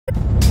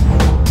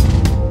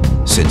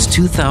Since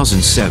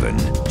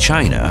 2007,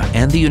 China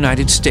and the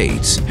United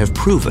States have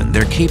proven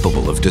they're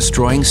capable of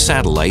destroying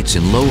satellites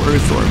in low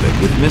Earth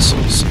orbit with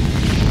missiles.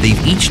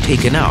 They've each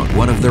taken out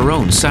one of their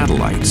own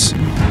satellites.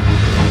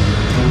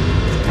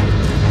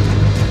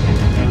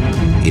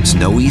 It's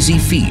no easy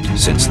feat,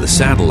 since the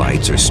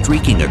satellites are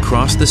streaking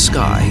across the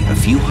sky a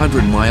few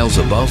hundred miles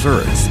above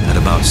Earth at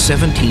about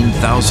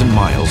 17,000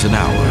 miles an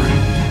hour.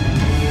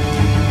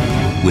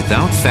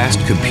 Without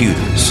fast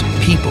computers,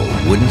 people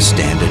wouldn't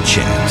stand a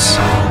chance.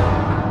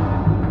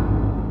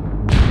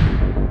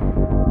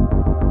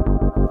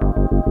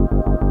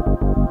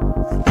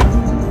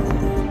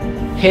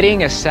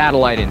 Hitting a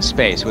satellite in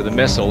space with a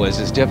missile is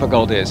as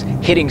difficult as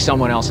hitting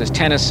someone else's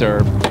tennis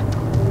serve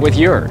with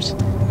yours.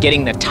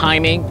 Getting the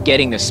timing,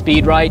 getting the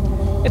speed right,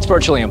 it's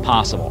virtually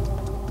impossible.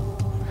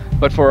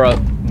 But for a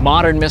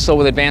modern missile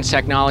with advanced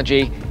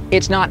technology,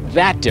 it's not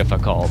that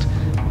difficult.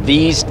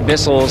 These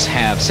missiles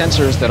have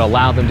sensors that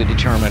allow them to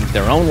determine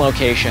their own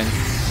location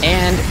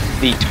and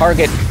the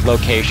target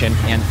location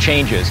and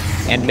changes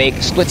and make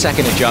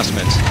split-second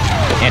adjustments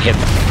and hit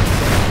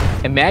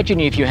them. Imagine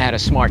if you had a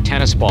smart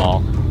tennis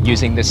ball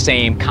using the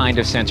same kind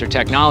of sensor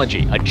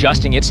technology,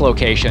 adjusting its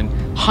location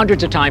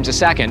hundreds of times a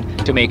second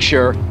to make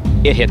sure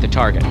it hit the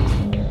target.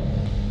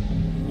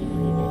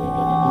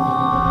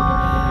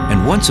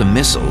 And once a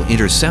missile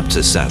intercepts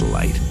a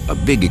satellite, a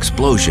big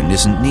explosion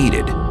isn't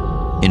needed.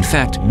 In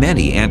fact,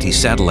 many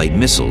anti-satellite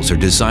missiles are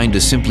designed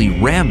to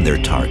simply ram their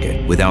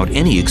target without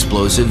any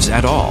explosives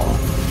at all.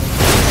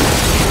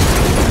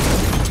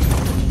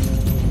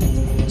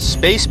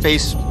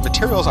 Space-based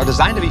materials are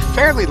designed to be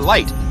fairly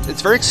light.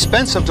 It's very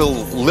expensive to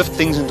lift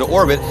things into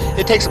orbit.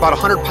 It takes about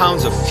 100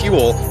 pounds of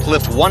fuel to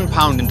lift 1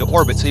 pound into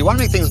orbit. So you want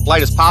to make things as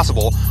light as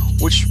possible,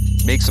 which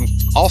makes them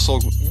also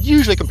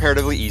usually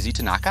comparatively easy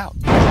to knock out.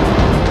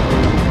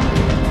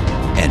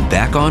 And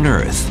back on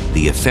Earth,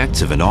 the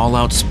effects of an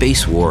all-out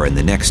space war in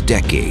the next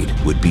decade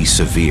would be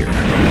severe.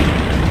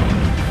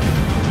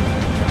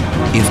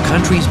 If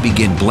countries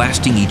begin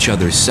blasting each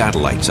other's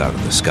satellites out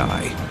of the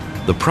sky,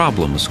 the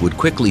problems would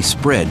quickly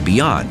spread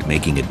beyond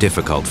making it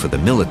difficult for the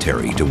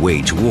military to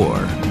wage war.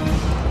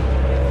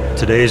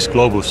 Today's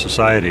global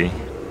society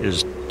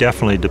is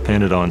definitely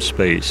dependent on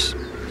space.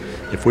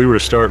 If we were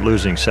to start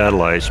losing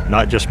satellites,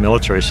 not just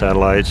military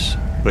satellites,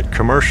 but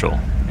commercial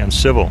and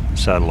civil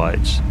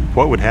satellites,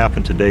 what would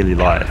happen to daily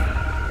life?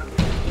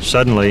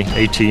 Suddenly,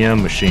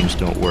 ATM machines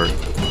don't work.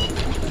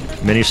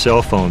 Many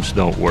cell phones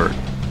don't work.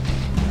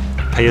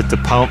 Pay at the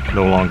pump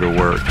no longer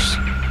works.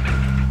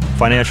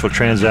 Financial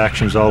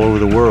transactions all over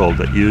the world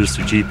that use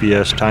the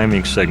GPS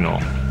timing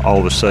signal all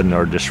of a sudden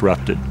are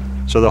disrupted.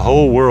 So the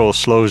whole world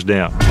slows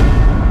down.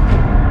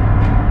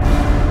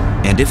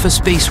 And if a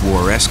space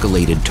war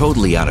escalated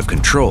totally out of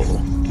control,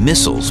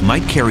 missiles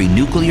might carry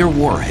nuclear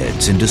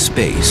warheads into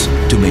space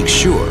to make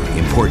sure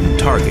important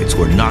targets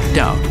were knocked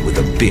out with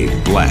a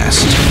big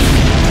blast.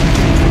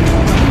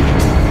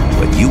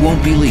 But you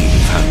won't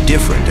believe how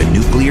different a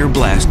nuclear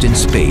blast in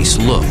space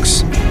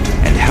looks,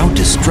 and how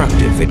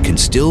destructive it can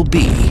still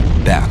be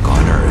back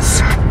on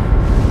Earth.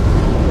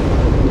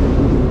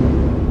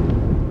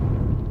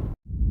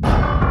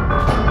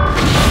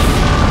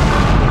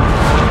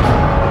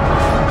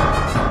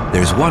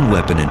 There's one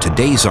weapon in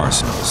today's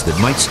arsenals that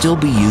might still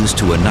be used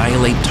to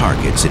annihilate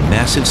targets in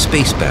massive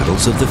space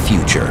battles of the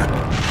future: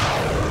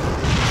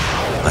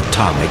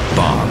 atomic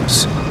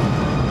bombs.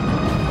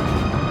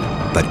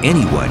 But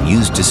anyone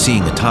used to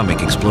seeing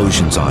atomic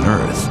explosions on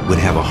Earth would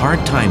have a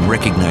hard time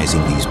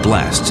recognizing these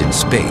blasts in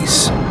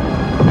space.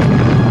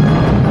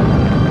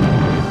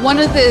 One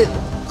of the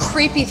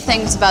creepy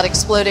things about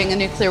exploding a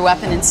nuclear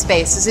weapon in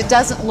space is it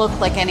doesn't look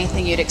like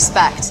anything you'd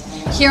expect.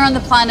 Here on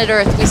the planet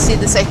Earth, we see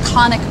this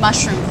iconic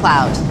mushroom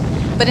cloud.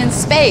 But in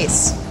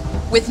space,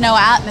 with no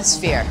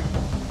atmosphere,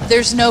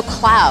 there's no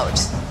cloud.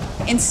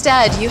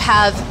 Instead, you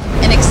have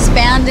an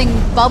expanding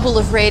bubble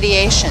of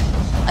radiation,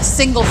 a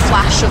single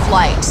flash of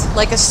light,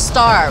 like a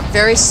star,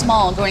 very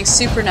small, going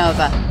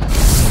supernova.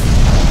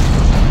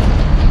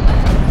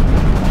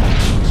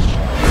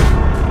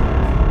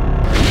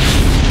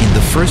 In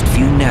the first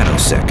few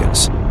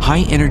nanoseconds,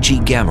 high-energy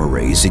gamma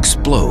rays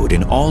explode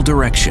in all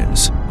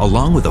directions,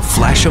 along with a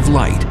flash of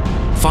light,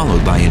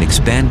 followed by an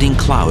expanding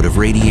cloud of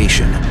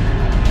radiation.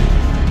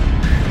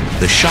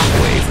 The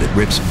shockwave that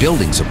rips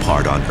buildings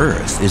apart on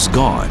Earth is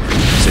gone,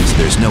 since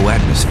there's no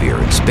atmosphere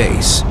in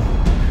space.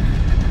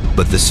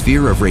 But the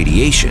sphere of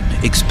radiation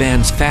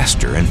expands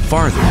faster and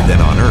farther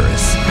than on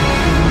Earth.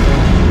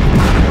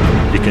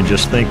 You can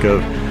just think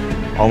of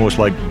almost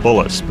like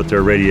bullets, but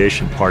they're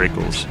radiation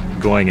particles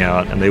going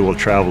out, and they will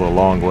travel a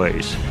long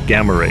ways.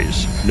 Gamma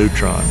rays,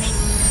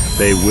 neutrons.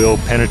 They will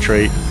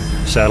penetrate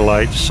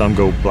satellites. Some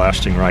go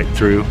blasting right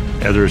through.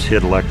 Others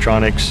hit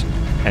electronics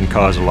and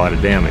cause a lot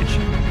of damage.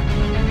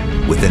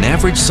 With an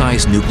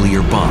average-sized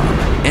nuclear bomb,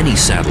 any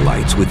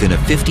satellites within a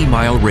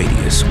 50-mile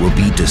radius will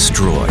be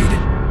destroyed.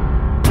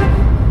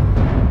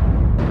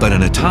 But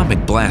an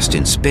atomic blast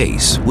in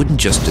space wouldn't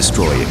just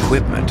destroy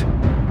equipment.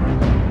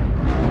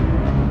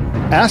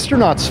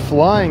 Astronauts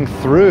flying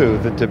through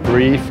the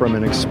debris from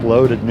an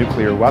exploded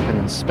nuclear weapon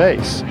in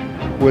space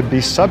would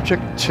be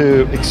subject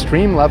to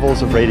extreme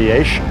levels of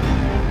radiation.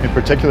 In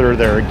particular,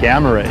 there are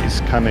gamma rays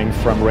coming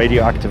from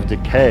radioactive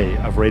decay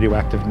of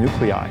radioactive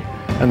nuclei,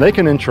 and they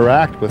can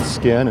interact with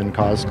skin and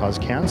cause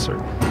cancer.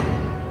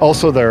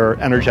 Also, there are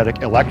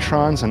energetic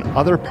electrons and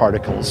other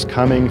particles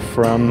coming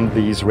from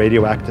these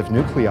radioactive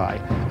nuclei,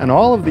 and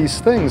all of these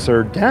things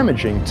are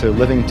damaging to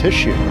living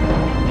tissue.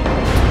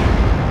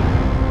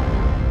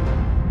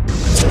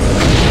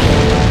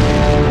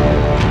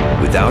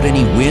 Without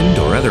any wind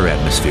or other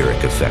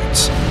atmospheric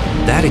effects,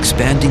 that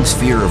expanding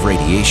sphere of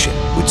radiation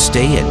would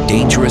stay at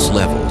dangerous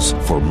levels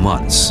for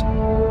months.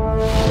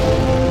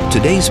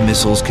 Today's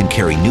missiles can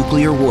carry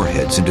nuclear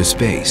warheads into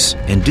space,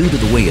 and due to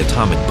the way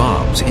atomic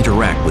bombs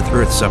interact with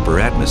Earth's upper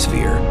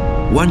atmosphere,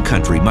 one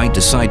country might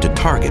decide to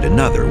target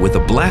another with a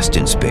blast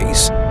in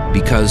space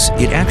because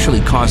it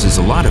actually causes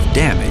a lot of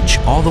damage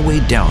all the way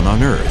down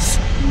on Earth.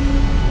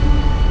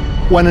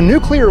 When a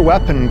nuclear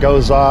weapon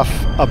goes off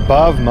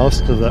above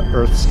most of the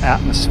Earth's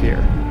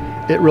atmosphere,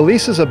 it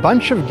releases a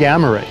bunch of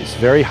gamma rays,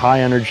 very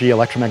high energy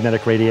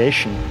electromagnetic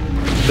radiation,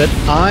 that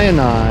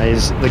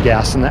ionize the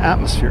gas in the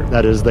atmosphere.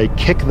 That is, they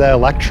kick the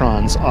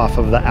electrons off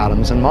of the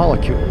atoms and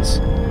molecules.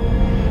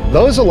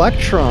 Those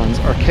electrons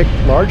are kicked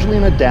largely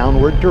in a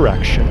downward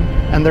direction,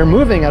 and they're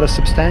moving at a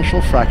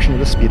substantial fraction of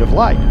the speed of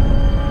light.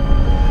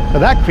 Now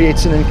that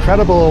creates an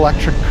incredible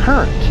electric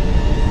current,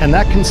 and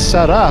that can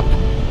set up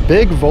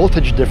big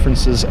voltage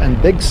differences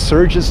and big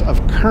surges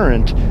of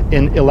current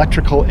in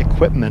electrical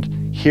equipment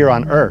here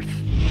on Earth.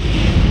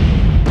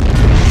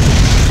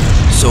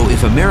 So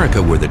if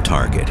America were the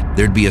target,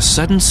 there'd be a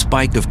sudden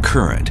spike of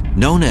current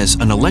known as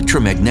an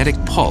electromagnetic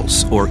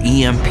pulse, or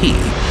EMP,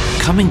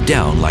 coming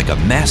down like a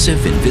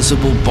massive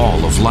invisible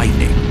ball of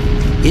lightning.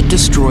 It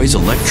destroys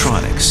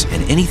electronics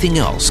and anything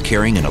else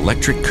carrying an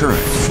electric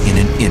current in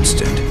an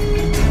instant.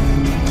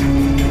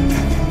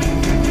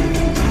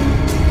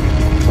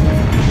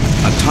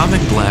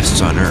 Atomic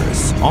blasts on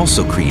Earth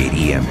also create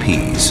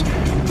EMPs,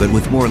 but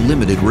with more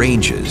limited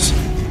ranges.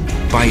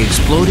 By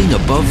exploding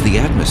above the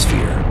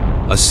atmosphere,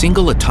 a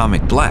single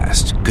atomic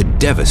blast could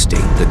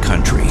devastate the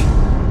country.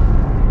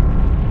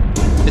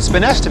 It's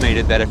been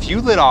estimated that if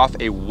you lit off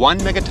a 1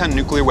 megaton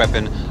nuclear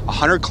weapon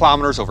 100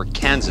 kilometers over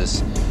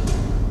Kansas,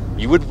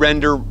 you would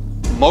render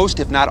most,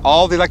 if not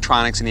all, the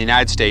electronics in the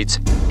United States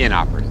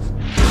inoperative.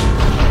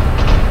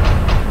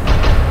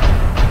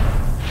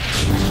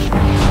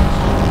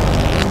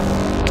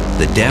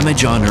 The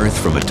damage on Earth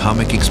from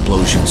atomic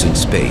explosions in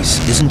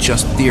space isn't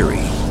just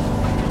theory.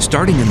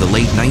 Starting in the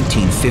late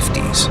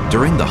 1950s,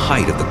 during the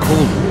height of the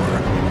Cold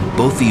War,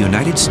 both the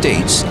United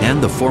States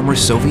and the former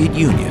Soviet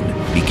Union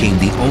became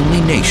the only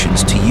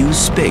nations to use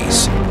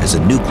space as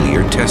a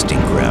nuclear testing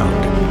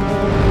ground.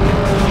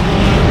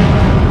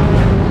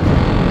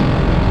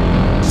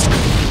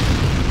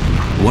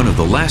 One of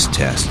the last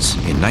tests,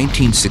 in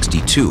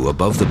 1962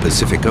 above the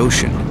Pacific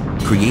Ocean,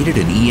 created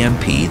an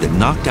EMP that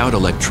knocked out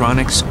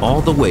electronics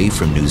all the way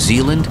from New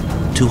Zealand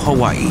to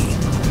Hawaii.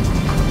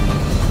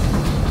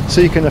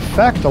 So you can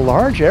affect a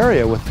large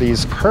area with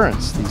these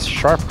currents, these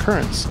sharp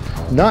currents,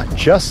 not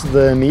just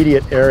the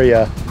immediate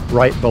area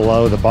right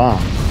below the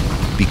bomb.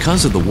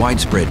 Because of the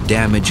widespread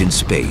damage in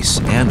space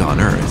and on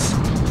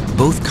Earth,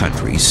 both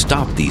countries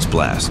stopped these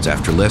blasts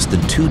after less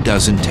than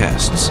 24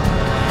 tests.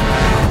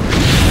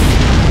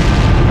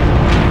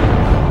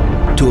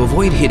 To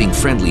avoid hitting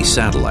friendly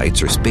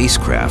satellites or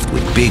spacecraft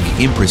with big,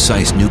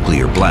 imprecise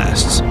nuclear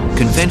blasts,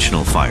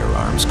 conventional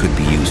firearms could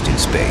be used in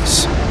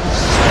space.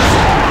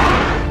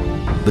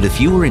 But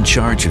if you were in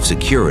charge of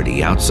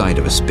security outside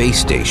of a space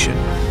station,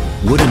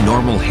 would a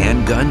normal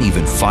handgun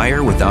even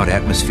fire without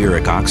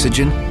atmospheric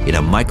oxygen in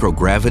a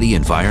microgravity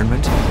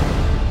environment?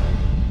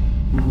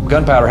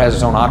 Gunpowder has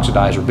its own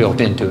oxidizer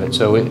built into it,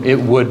 so it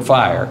would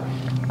fire.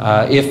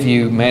 If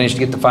you managed to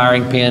get the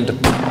firing pin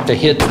to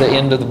hit the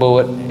end of the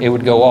bullet, it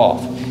would go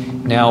off.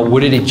 Now,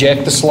 would it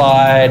eject the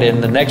slide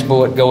and the next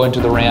bullet go into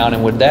the round,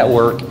 and would that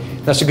work?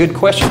 That's a good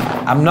question.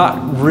 I'm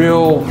not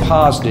real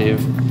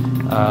positive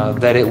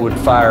that it would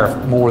fire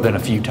more than a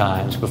few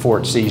times before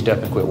it seized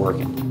up and quit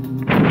working.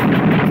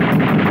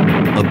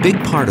 A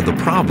big part of the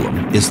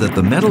problem is that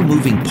the metal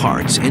moving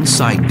parts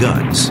inside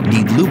guns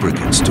need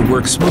lubricants to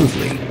work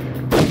smoothly.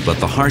 But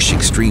the harsh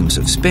extremes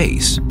of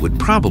space would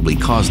probably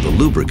cause the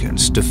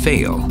lubricants to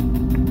fail.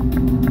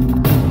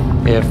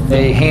 If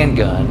a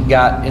handgun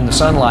got in the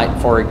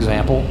sunlight, for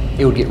example,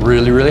 it would get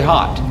really, really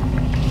hot,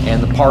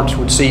 and the parts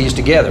would seize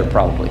together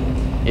probably.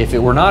 If it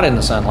were not in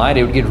the sunlight,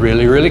 it would get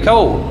really, really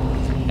cold,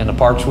 and the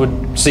parts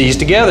would seize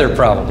together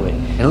probably.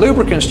 And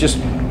lubricants just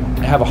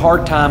have a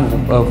hard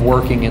time of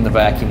working in the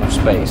vacuum of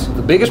space.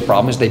 The biggest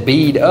problem is they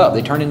bead up.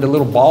 They turn into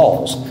little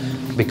balls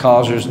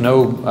because there's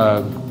no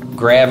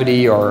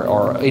gravity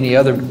or any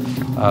other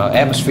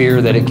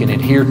atmosphere that it can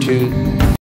adhere to.